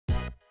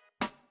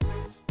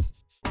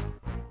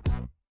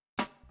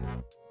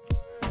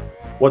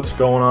What's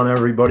going on,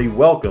 everybody?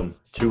 Welcome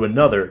to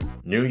another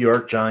New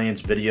York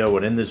Giants video.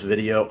 And in this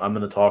video, I'm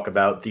going to talk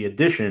about the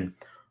addition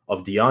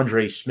of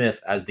DeAndre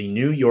Smith as the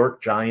New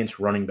York Giants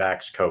running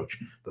backs coach.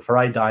 Before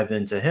I dive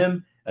into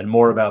him and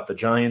more about the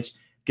Giants,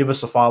 give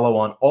us a follow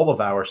on all of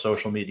our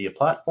social media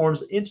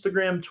platforms,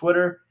 Instagram,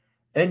 Twitter,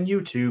 and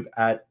YouTube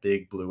at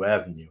Big Blue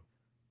Avenue.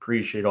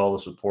 Appreciate all the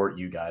support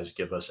you guys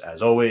give us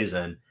as always.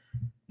 And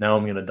now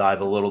I'm going to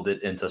dive a little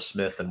bit into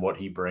Smith and what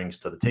he brings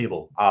to the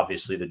table.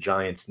 Obviously, the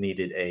Giants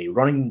needed a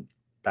running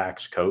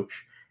backs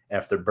coach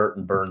after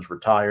Burton Burns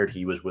retired.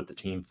 He was with the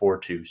team for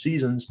 2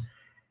 seasons.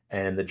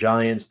 And the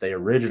Giants, they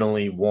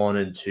originally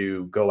wanted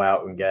to go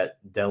out and get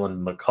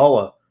Dylan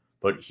McCullough,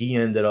 but he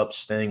ended up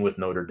staying with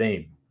Notre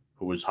Dame,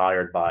 who was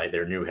hired by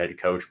their new head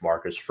coach,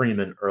 Marcus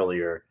Freeman,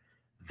 earlier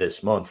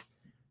this month.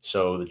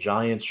 So the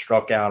Giants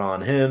struck out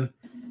on him.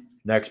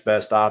 Next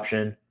best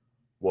option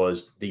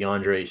was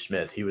DeAndre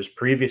Smith. He was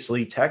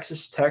previously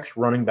Texas Tech's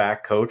running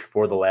back coach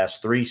for the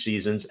last 3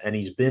 seasons, and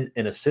he's been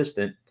an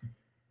assistant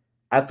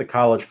at the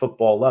college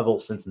football level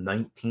since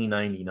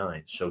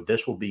 1999. So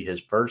this will be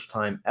his first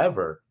time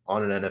ever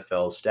on an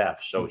NFL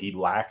staff. So he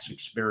lacks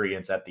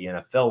experience at the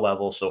NFL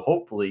level. So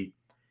hopefully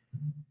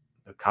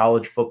the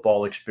college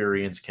football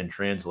experience can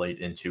translate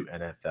into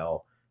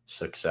NFL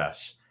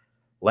success.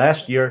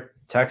 Last year,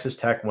 Texas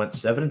Tech went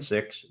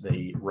 7-6.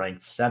 They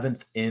ranked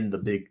 7th in the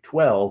Big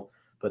 12.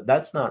 But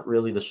that's not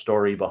really the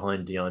story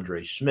behind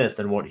DeAndre Smith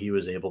and what he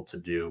was able to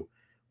do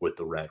with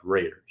the Red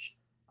Raiders.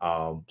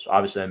 So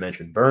obviously I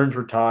mentioned Burns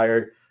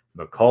retired,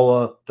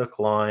 McCullough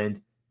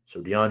declined,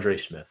 so DeAndre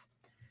Smith.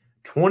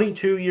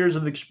 22 years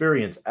of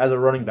experience as a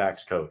running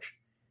backs coach.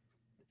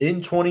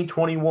 In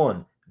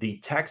 2021, the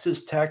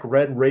Texas Tech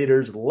Red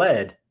Raiders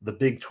led the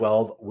Big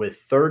 12 with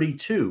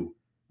 32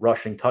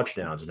 rushing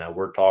touchdowns. Now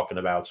we're talking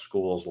about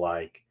schools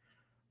like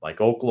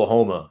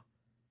Oklahoma,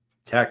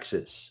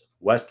 Texas,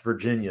 West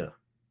Virginia.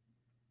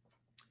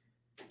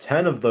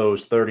 10 of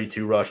those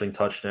 32 rushing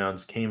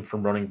touchdowns came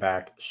from running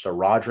back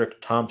SaRodorick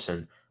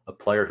Thompson, a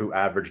player who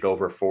averaged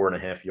over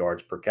 4.5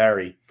 yards per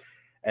carry.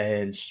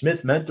 And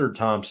Smith mentored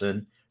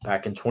Thompson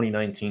back in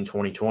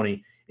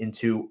 2019-2020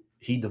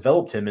 he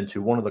developed him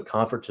into one of the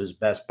conference's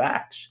best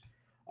backs.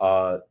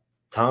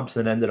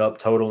 Thompson ended up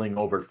totaling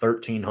over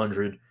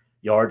 1,300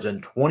 yards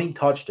and 20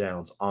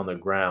 touchdowns on the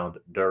ground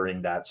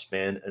during that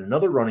span. And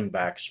another running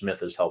back Smith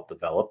has helped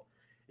develop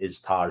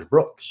is Taj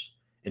Brooks.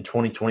 In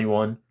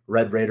 2021,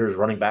 Red Raiders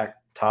running back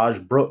Taj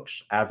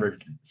Brooks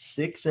averaged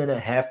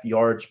 6.5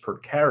 yards per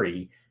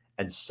carry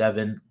and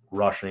 7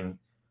 rushing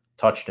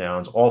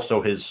touchdowns. Also,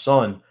 his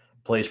son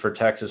plays for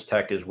Texas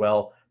Tech as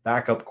well.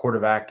 Backup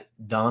quarterback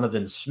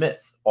Donovan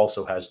Smith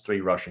also has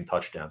 3 rushing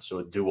touchdowns. So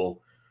a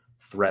dual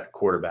threat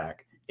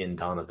quarterback in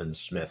Donovan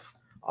Smith,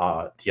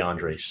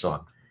 DeAndre's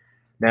son.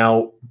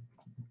 Now,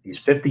 he's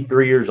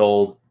 53 years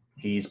old.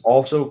 He's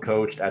also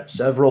coached at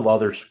several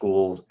other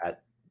schools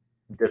at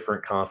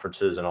different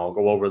conferences, and I'll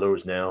go over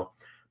those now.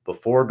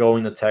 Before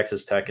going to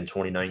Texas Tech in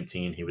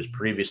 2019, he was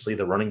previously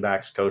the running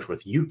backs coach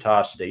with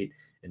Utah State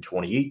in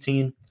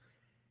 2018.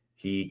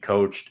 He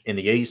coached in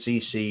the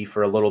ACC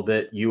for a little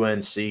bit,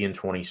 UNC in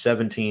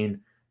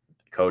 2017,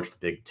 coached the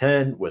Big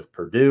Ten with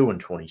Purdue in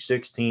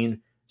 2016,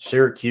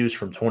 Syracuse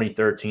from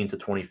 2013 to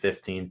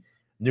 2015,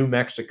 New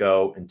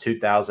Mexico in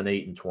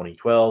 2008 and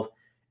 2012,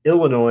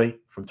 Illinois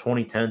from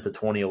 2010 to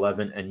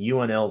 2011, and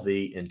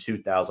UNLV in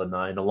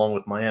 2009, along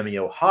with Miami,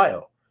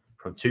 Ohio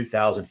from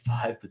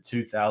 2005 to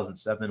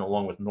 2007,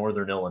 along with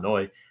Northern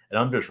Illinois. And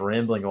I'm just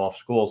rambling off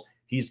schools.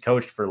 He's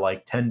coached for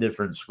like 10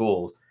 different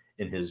schools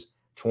in his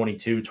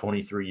 22,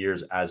 23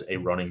 years as a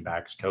running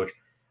backs coach.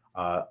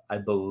 I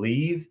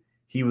believe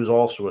he was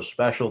also a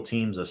special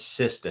teams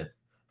assistant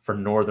for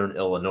Northern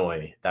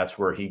Illinois. That's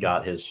where he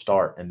got his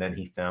start. And then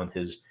he found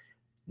his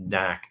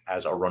knack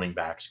as a running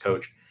backs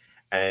coach.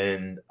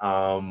 And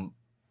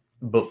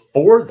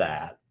before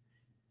that,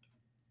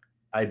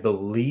 I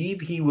believe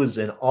he was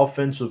an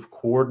offensive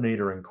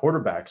coordinator and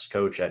quarterbacks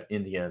coach at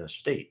Indiana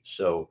State.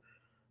 So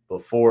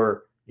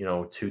before,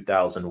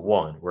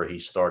 2001, where he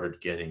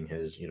started getting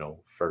his,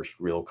 first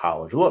real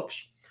college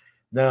looks.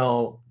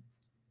 Now,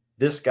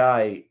 this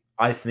guy,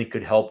 I think,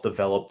 could help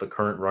develop the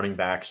current running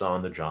backs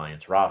on the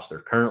Giants roster.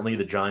 Currently,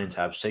 the Giants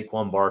have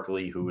Saquon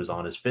Barkley, who is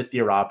on his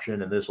 5th-year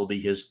option, and this will be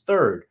his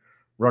 3rd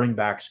running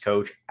backs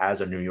coach as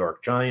a New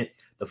York Giant.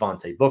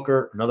 Devontae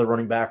Booker, another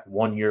running back,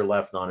 1 year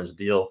left on his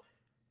deal.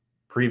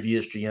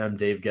 Previous GM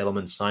Dave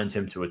Gettleman signed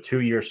him to a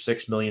 2-year,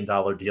 $6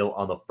 million deal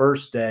on the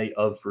first day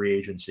of free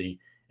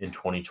agency in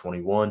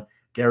 2021.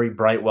 Gary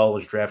Brightwell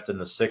was drafted in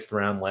the 6th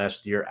round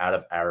last year out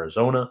of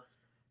Arizona.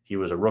 He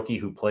was a rookie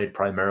who played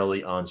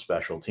primarily on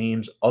special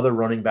teams. Other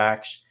running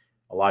backs,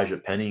 Elijah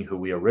Penny, who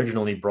we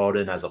originally brought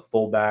in as a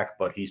fullback,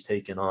 but he's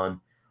taken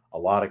on a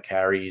lot of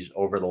carries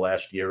over the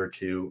last year or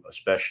two,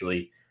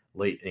 especially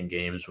late in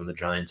games when the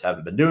Giants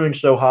haven't been doing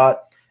so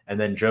hot. And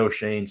then Joe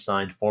Shane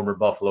signed former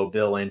Buffalo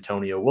Bill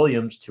Antonio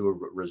Williams to a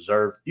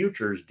reserve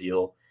futures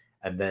deal.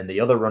 And then the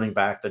other running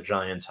back the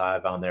Giants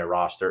have on their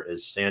roster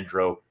is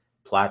Sandro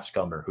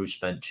Platzgummer, who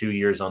spent 2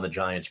 years on the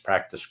Giants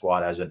practice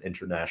squad as an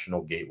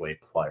international gateway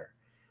player.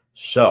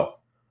 So,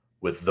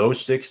 with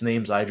those 6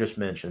 names I just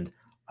mentioned,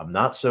 I'm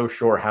not so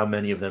sure how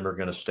many of them are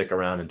going to stick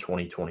around in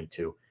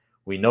 2022.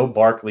 We know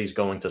Barkley's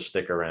going to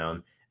stick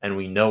around, and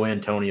we know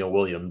Antonio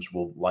Williams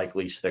will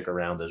likely stick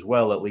around as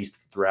well, at least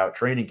throughout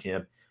training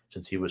camp,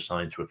 since he was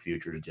signed to a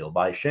futures deal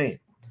by Shane,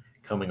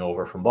 coming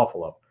over from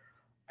Buffalo.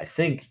 I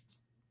think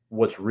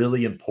what's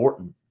really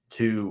important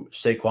to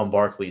Saquon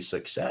Barkley's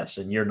success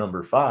in year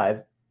number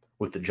 5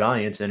 with the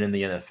Giants and in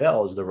the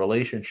NFL is the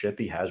relationship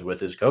he has with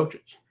his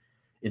coaches,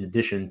 in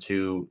addition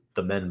to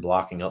the men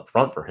blocking up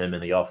front for him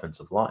in the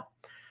offensive line.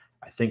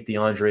 I think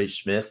DeAndre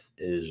Smith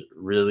is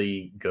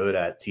really good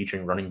at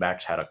teaching running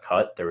backs how to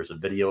cut. There was a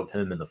video of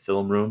him in the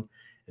film room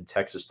in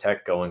Texas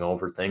Tech going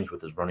over things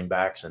with his running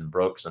backs and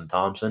Brooks and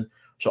Thompson.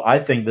 So I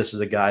think this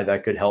is a guy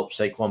that could help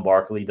Saquon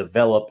Barkley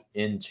develop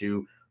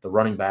into the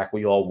running back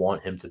we all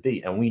want him to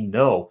be. And we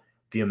know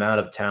the amount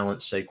of talent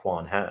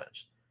Saquon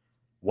has.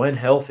 When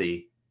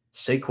healthy,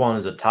 Saquon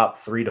is a top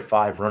 3 to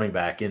 5 running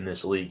back in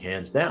this league,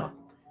 hands down.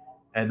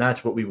 And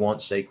that's what we want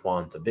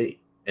Saquon to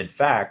be. In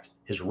fact,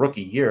 his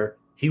rookie year,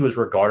 he was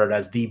regarded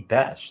as the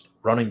best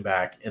running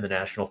back in the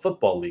National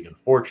Football League.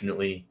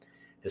 Unfortunately,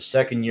 his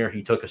second year,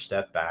 he took a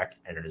step back.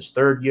 And in his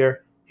third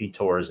year, he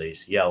tore his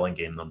ACL in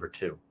game number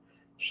 2.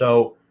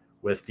 So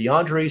with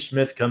DeAndre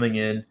Smith coming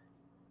in,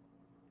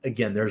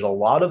 again, there's a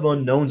lot of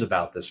unknowns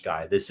about this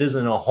guy. This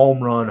isn't a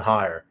home run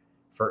hire,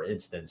 for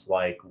instance,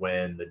 like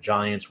when the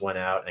Giants went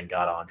out and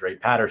got Andre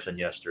Patterson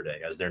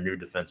yesterday as their new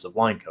defensive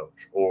line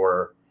coach,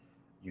 or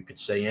you could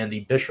say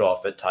Andy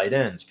Bischoff at tight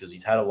ends because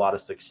he's had a lot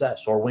of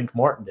success, or Wink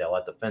Martindale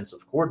at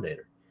defensive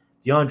coordinator.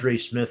 DeAndre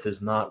Smith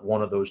is not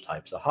one of those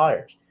types of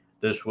hires.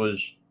 This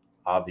was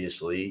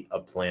obviously a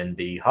plan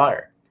B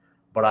hire,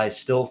 but I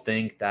still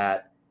think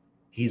that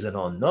he's an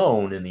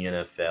unknown in the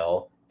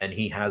NFL, and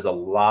he has a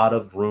lot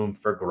of room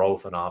for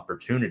growth and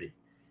opportunity.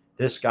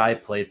 This guy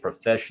played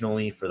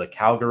professionally for the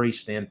Calgary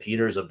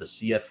Stampeders of the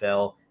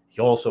CFL.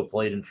 He also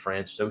played in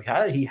France, so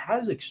he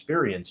has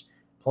experience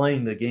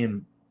playing the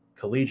game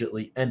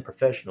collegiately and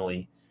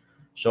professionally.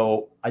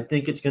 So I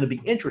think it's going to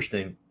be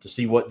interesting to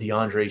see what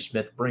DeAndre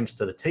Smith brings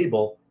to the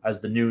table as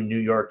the new New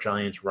York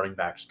Giants running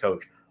backs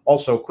coach.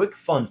 Also, quick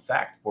fun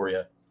fact for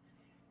you.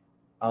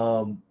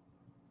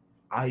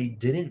 I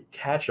didn't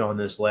catch on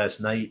this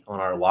last night on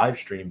our live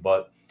stream,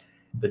 but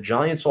the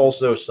Giants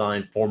also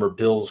signed former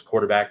Bills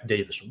quarterback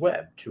Davis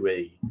Webb to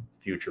a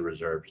future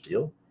reserves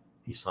deal.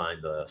 He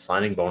signed the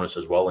signing bonus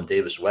as well, and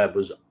Davis Webb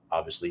was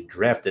obviously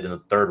drafted in the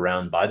 3rd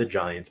round by the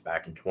Giants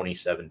back in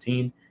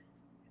 2017.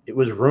 It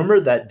was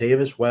rumored that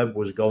Davis Webb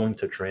was going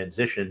to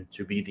transition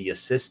to be the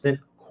assistant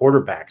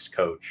quarterbacks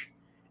coach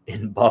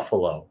in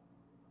Buffalo.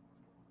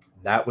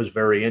 That was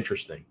very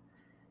interesting.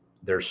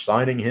 They're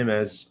signing him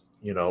as,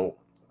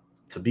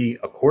 to be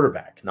a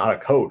quarterback, not a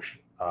coach,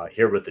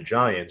 here with the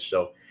Giants.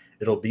 So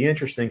it'll be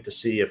interesting to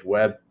see if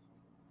Webb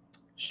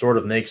sort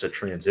of makes a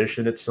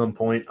transition at some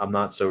point. I'm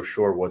not so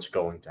sure what's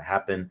going to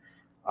happen.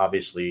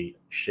 Obviously,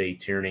 Shea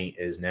Tierney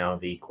is now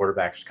the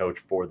quarterback's coach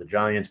for the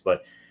Giants,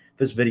 but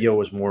this video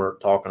was more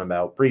talking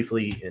about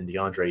briefly in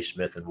DeAndre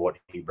Smith and what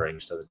he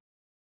brings to the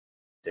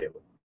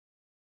table.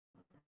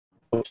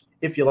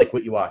 If you like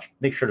what you watch,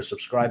 make sure to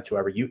subscribe to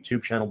our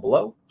YouTube channel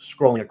below.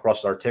 Scrolling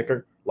across our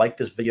ticker, like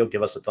this video,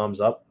 give us a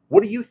thumbs up.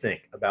 What do you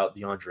think about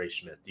DeAndre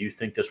Smith? Do you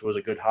think this was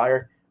a good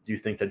hire? Do you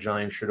think the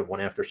Giants should have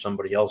went after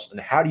somebody else?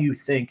 And how do you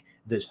think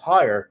this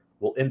hire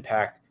will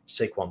impact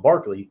Saquon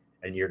Barkley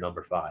in year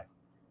number 5?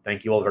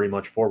 Thank you all very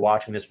much for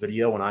watching this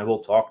video, and I will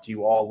talk to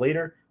you all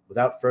later.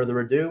 Without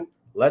further ado,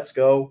 let's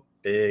go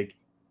Big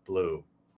Blue.